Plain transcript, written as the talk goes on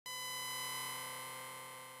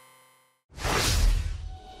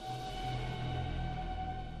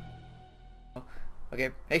Okay,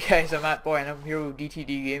 hey guys, I'm Atboy and I'm here with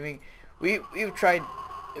DTDGaming. We've tried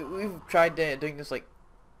doing this like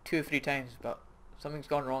 2 or 3 times, but something's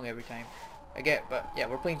gone wrong every time. But yeah,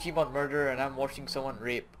 we're playing Gmod murder and I'm watching someone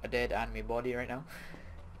rape a dead anime body right now.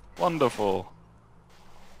 Wonderful.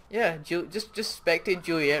 Yeah, just spectate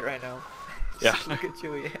Juliet right now. Yeah. Just look at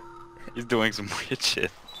Juliet. He's doing some weird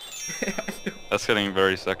shit. That's getting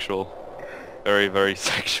very sexual. Very, very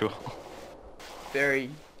sexual. Very.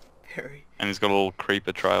 And he's got a little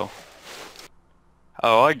creeper trail.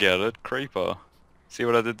 Oh, I get it. Creeper. See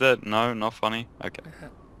what I did there? No, not funny. Okay.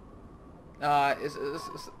 Oh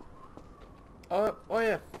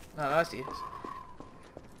yeah. No, I see it.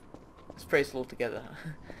 Let's pray slow together.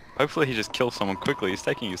 Hopefully he just kills someone quickly. He's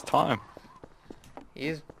taking his time. He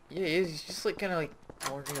is. Yeah, he is. He's just like kind of like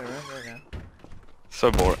wandering around right now. So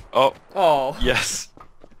boring. Oh. Oh. Yes.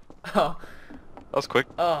 Oh. That was quick.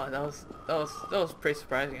 Oh, that was pretty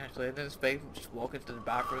surprising actually. I didn't expect him to just walk into the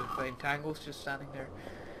bathroom and find Tangles just standing there.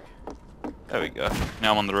 There we go.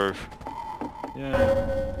 Now I'm on the roof.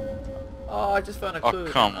 Yeah. Oh, I just found a clue.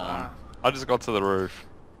 Oh, come on. I just got to the roof.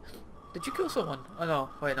 Did you kill someone? Oh no,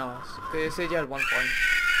 wait no. They said you had 1 point.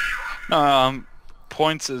 No,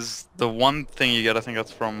 points is the one thing you get. I think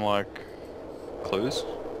that's from like clues.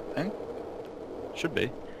 I think should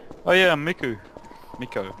be. Oh yeah, Miko.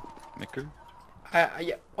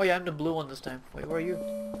 Yeah. Oh yeah, I'm the blue one this time. Wait, where are you?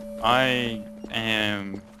 I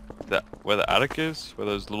am where the attic is, where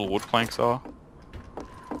those little wood planks are.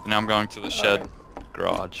 Now I'm going to the shed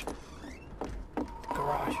garage.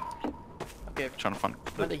 Garage. Okay. Trying to find.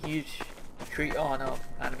 Not a huge tree. Oh no,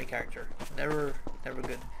 anime character. Never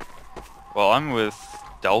good. Well, I'm with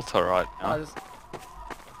Delta right now.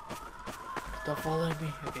 Stop following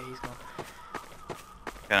me. Okay, he's gone.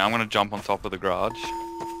 Okay, I'm gonna jump on top of the garage.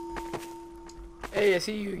 Hey, I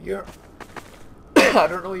see you. You're. I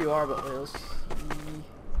don't know who you are, but we'll see.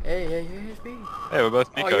 Hey, it's me. Hey, we're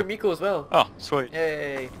both Miko. Oh, you're Miko as well. Oh, sweet.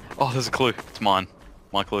 Hey. Oh, there's a clue. It's mine.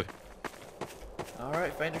 My clue.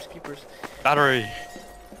 Alright, finders keepers. Battery.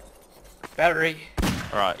 Battery.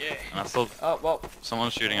 Alright. Yeah. And I still. Oh well.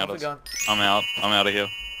 Someone's shooting at us. Gun. I'm out. I'm out of here.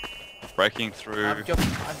 Breaking through. I'm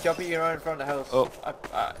jumping around in front of the house. Oh.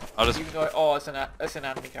 I just. Even though oh, it's an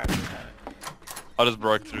anime character. I just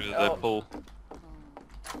broke through the pool.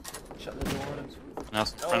 Shut the door. Now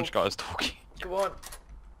the French guy is talking. Come on.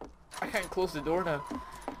 I can't close the door now.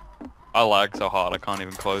 I lag so hard I can't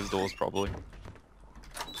even close doors properly.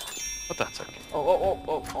 But that's okay.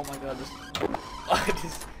 Oh my god,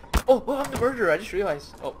 this... Oh, I'm the murderer, I just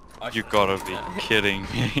realized. Oh, You gotta be kidding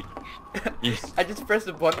me. I just pressed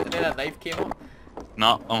the button and then a knife came up.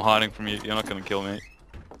 Nah, I'm hiding from you. You're not gonna kill me.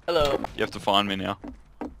 Hello. You have to find me now.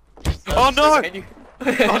 Oh no!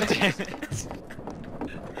 God damn it!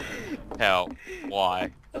 How?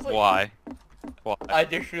 Why? Like, Why? I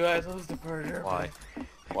just realized I was the murderer. Why?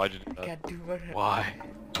 Why'd you do that? Can't do murder. Why?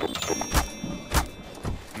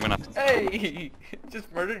 I'm gonna. Hey!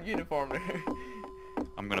 Just murdered uniform there.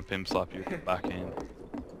 I'm gonna pimp slap you back in.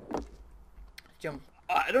 Jump.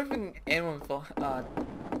 I don't think anyone thought.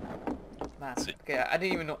 Man. Okay, I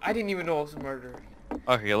didn't even know. I was a murderer.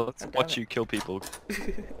 Okay, let's watch you kill people.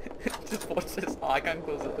 Just watch this. Oh, I can't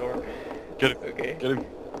close the door. Get him. Okay. Get him.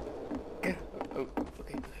 Oh,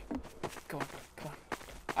 okay. Come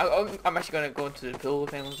on. I'm actually gonna go into the pool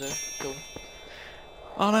if anyone's there. Kill him.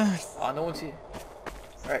 Oh no. Oh, no one's here.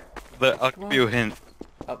 Alright. I'll give you a hint.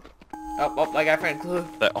 Up, like I found a clue.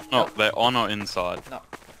 They're on or inside. No.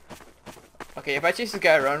 Okay, if I chase this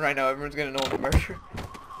guy around right now, everyone's gonna know I'm the murderer.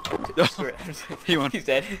 He's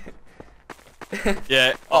dead.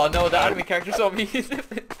 Yeah. Oh no, the anime character saw me.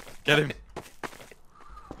 Get him.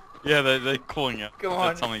 Yeah, they're calling out. Come on.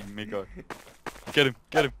 That's something Miko. Get him.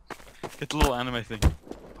 Get the little anime thing.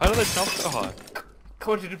 How do they jump so high?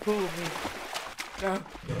 Go to the pool with me. No.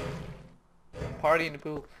 Party in the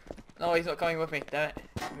pool. No, he's not coming with me. Damn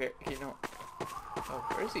it. Okay, no. Oh,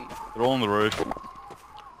 where is he? They're all on the roof.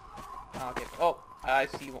 Oh, okay. Oh, I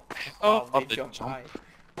see one. Oh, they jump high.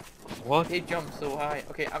 What? They jump so high.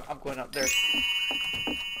 Okay, I'm going up there.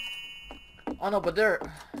 Oh no, but they're...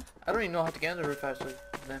 I don't even know how to get on the roof actually.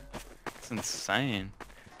 Then. It's insane.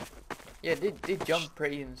 Yeah, they jump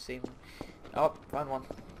pretty insanely. Oh, found one.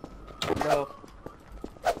 No.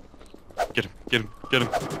 Get him.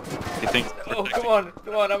 He thinks. Oh, come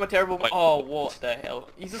on, I'm a terrible... Oh, what the hell?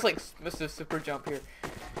 He's just like Mr. Super Jump here.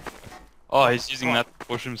 Oh, he's using that to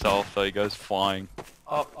push himself, so he goes flying.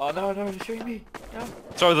 Oh no, he's shooting me. No.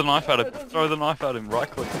 Throw the knife at him. Throw the knife at him.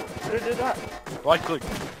 Right click. I did that. Right click.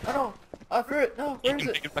 Oh no. I threw it. No, where is it? You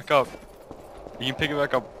can pick it back up. You can pick it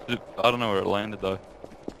back up. I don't know where it landed though.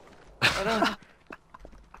 I know.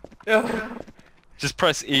 No. Just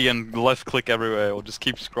press E and left click everywhere, or just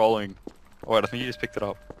keep scrolling. Oh wait, I think you just picked it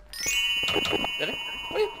up. Did it?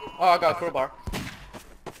 Wait. Oh, I got a crowbar.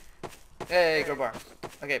 Hey, crowbar.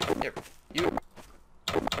 Okay, here. You.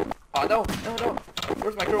 Oh, no.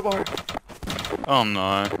 Where's my crowbar? Oh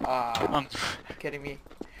no. Ah, you're kidding me.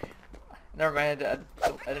 Never mind, I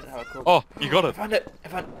didn't have a crowbar. Oh, you got I it. found it.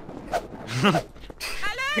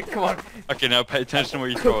 Come on. Okay, now pay attention to where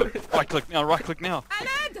you throw it. Right click now, right click now.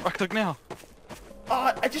 Right click now.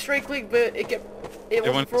 Oh, I just right clicked, but it kept... It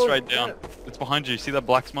wasn't went frozen. straight down. It's behind you. See that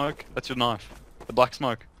black smoke? That's your knife. The black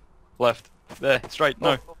smoke. Left. There. Straight.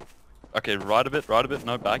 No. Oh. Okay, right a bit.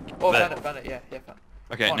 No, back. Oh, there. found it. Yeah, found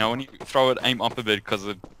it. Okay, now when you throw it, aim up a bit because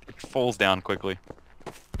it falls down quickly.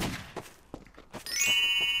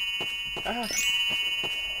 Ah.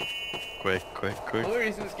 Quick. The only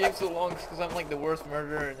reason this game's so long is because I'm like the worst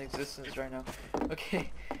murderer in existence right now. Okay.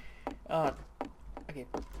 Okay.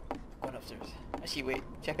 Going upstairs. Actually, wait.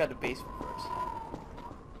 Check out the basement first.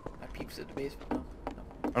 My peeps at the basement. No.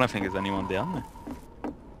 I don't think there's anyone down there.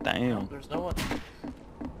 Damn. There's no one.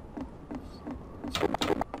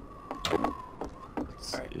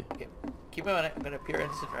 Alright, okay. Keep an eye. I'm gonna appear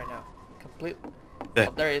innocent right now. Complete. There.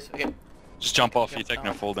 Oh, there he is. Okay. Just jump off. You take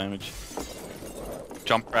no fall damage.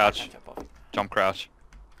 Jump, crouch. Jump off. Jump, crouch.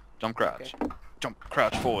 Jump, crouch. Okay. Jump,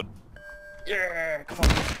 crouch, forward. Yeah, come on.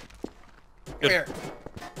 Good. Here.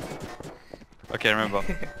 Okay, remember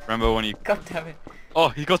when you... God damn it. Oh,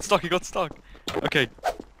 he got stuck. Okay,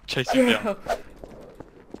 chase him down.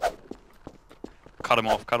 Cut him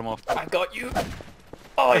off. I got you.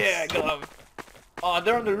 Oh yeah, I got him. Oh,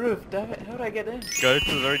 they're on the roof. Damn it. How did I get in? Go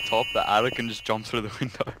to the very top, the attic, and just jump through the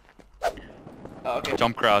window. Oh, okay.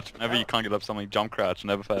 Jump, crouch. Whenever you can't get up something, jump, crouch.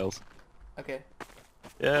 Never fails. Okay.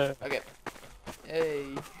 Yeah. Okay. Hey.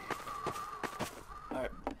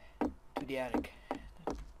 Alright. To the attic.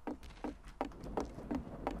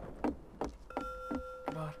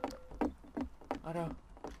 Come on. Oh no.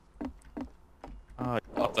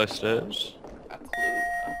 Up those stairs. A clue.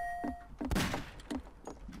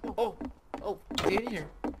 Oh, is he in here?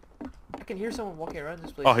 I can hear someone walking around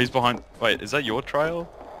this place. Oh, he's behind. Wait, is that your trail?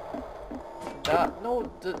 No,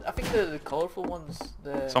 I think the colorful ones,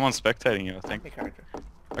 the... Someone's spectating you, I think. My character.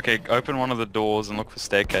 Okay, open one of the doors and look for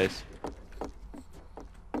staircase.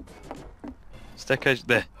 Staircase,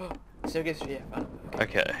 there. Staircase, yeah, found it.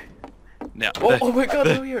 Okay. Now, Oh, there. oh my god,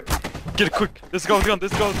 there. over here! Get it quick! This guy's gone!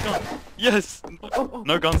 Yes! Oh.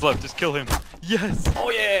 No guns left, just kill him. Yes!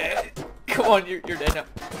 Oh yeah! Come on, you're dead now.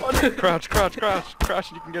 Oh, no. Crouch,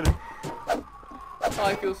 and you can get him. Oh,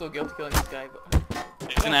 I feel so guilty killing this guy, but...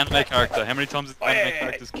 He's an anime character. How many times has anime yeah.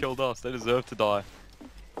 characters killed us? They deserve to die.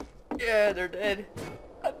 Yeah, they're dead.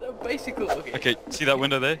 Basically, okay. Okay, see that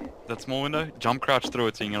window there? That small window? Jump crouch through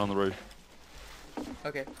it so you can get on the roof.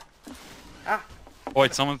 Okay. Ah! Oh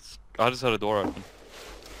wait, I just had a door open.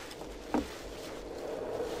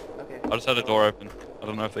 Okay. I just had a door open. I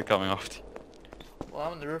don't know if they're coming after you. Well,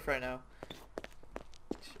 I'm on the roof right now.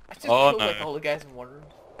 I just Oh, killed no. like all the guys in one room.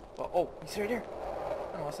 Oh, he's right there.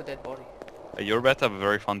 Oh, that's a dead body. Hey, you're about to have a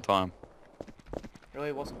very fun time.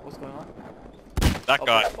 Really? What's going on? That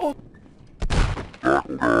guy. Oh!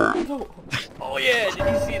 No! Oh yeah, did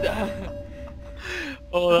you see that?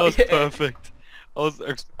 Oh, that was Yeah. perfect. I was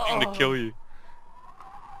expecting to kill you.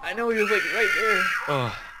 I know, he was like right there.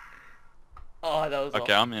 Oh. Oh, that was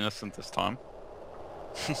Okay, awesome. I'm innocent this time.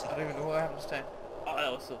 I don't even know what happened this time. Oh,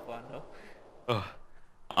 that was so fun though. Oh,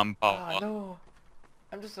 I'm Oh no.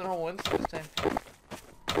 I'm just a normal instant this time.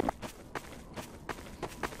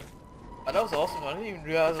 Oh, that was awesome. I didn't even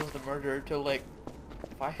realize I was the murderer till like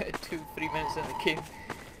 3 minutes in the game.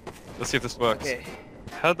 Let's see if this works. Okay.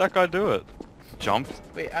 How did that guy do it? Jumped?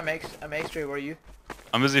 Wait, I'm X-ray, where are you?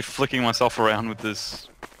 I'm busy flicking myself around with this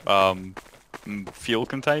fuel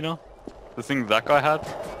container. The thing that guy had.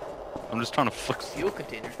 I'm just trying to flick. Fuel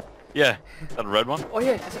container? Yeah, that red one? Oh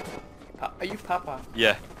yeah, are you Papa?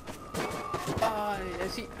 Yeah. I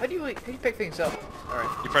see. How do you pick things up? Alright.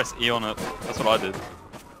 You press E on it. That's what I did.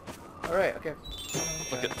 Alright, okay.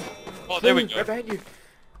 Look at. Oh, there we go. Right behind you.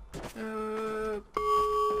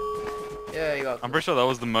 Yeah, you got. I'm pretty sure that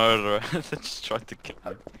was the murderer that just tried to kill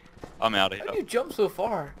me. I'm out of How do here. you jump so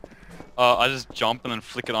far? I just jump and then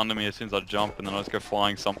flick it under me as soon as I jump, and then I just go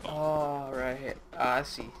flying somewhere. Oh, right. I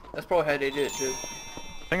see. That's probably how they did it too.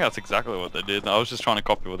 I think that's exactly what they did. I was just trying to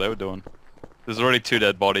copy what they were doing. There's already 2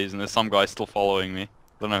 dead bodies, and there's some guy still following me.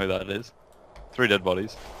 Don't know who that is. 3 dead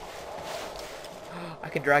bodies. I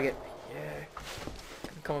can drag it. Yeah.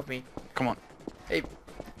 Come with me. Come on. Hey.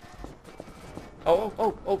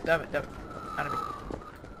 Oh, damn it. Enemy.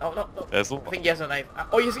 No, no, no. There's I think he has a knife.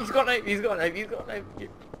 Oh, yes, he's got a knife. He's got a knife. He's got a knife.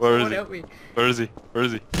 Where is Someone he? help me. Where is he? Where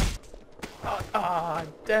is he? Ah,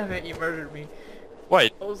 damn it! You murdered me.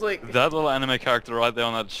 Wait, I was like, that little anime character right there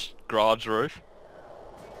on that garage roof?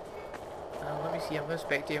 let me see. I'm gonna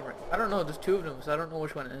spectate. I don't know. There's two of them, so I don't know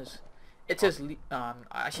which one it is. It says actually,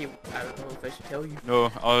 I don't know if I should tell you. No,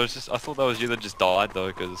 I thought that was you that just died though,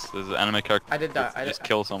 because there's an anime character I did die. that just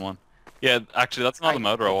kill someone. Yeah, actually, that's not the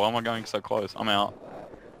murderer. Why am I going so close? I'm out.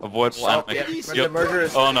 Avoid all anime. Yeah, Yep. the murderer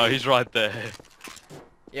is... Oh no, he's right there.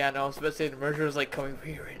 Yeah, no, I was about to say the murderer is like coming for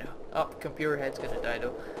you right now. Oh, computer head's gonna die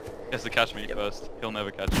though. He has to catch me first. He'll never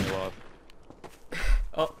catch me alive.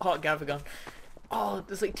 Oh, hot gun for gun. Oh,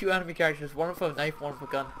 there's like two enemy characters. One with a knife, one with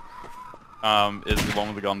a gun. Is the one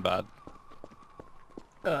with the gun bad?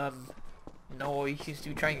 No, he seems to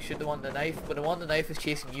be trying to shoot the one with the knife, but the one with the knife is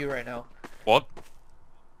chasing you right now. What?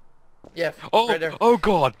 Yeah, Oh, right there. oh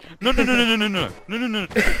god! No, no, no, no, no, no, no, no, no, no!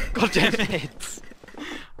 God damn it!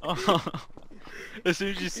 Oh, as soon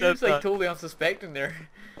as you He said was like that, totally unsuspecting there.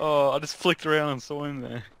 oh, I just flicked around and saw him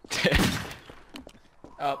there.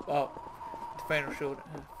 Up, up. The final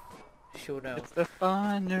showdown. It's the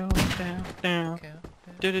final countdown.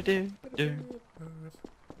 Do do do do.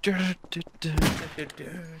 Do do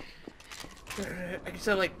do. I can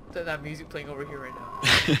sound like that music playing over here right now.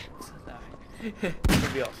 It's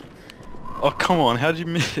gonna be awesome. Oh come on! How did you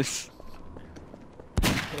miss?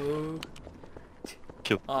 Oh.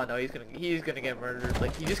 Kill. Oh no, he's gonna get murdered.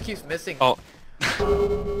 Like he just keeps missing. Oh.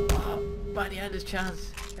 Oh, but he had his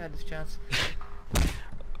chance. He had his chance.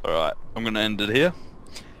 Alright, I'm gonna end it here.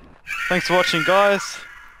 Thanks for watching, guys.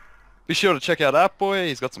 Be sure to check out Atboy.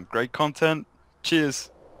 He's got some great content. Cheers.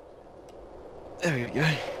 There we go.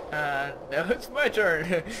 Now it's my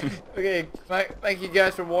turn. Okay, thank you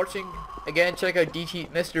guys for watching. Again, check out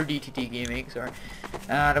MrDTDGaming, sorry.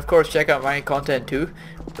 And of course, check out my content too.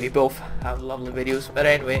 We both have lovely videos. But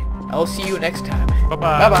anyway, I'll see you next time.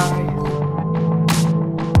 Bye-bye. Bye-bye.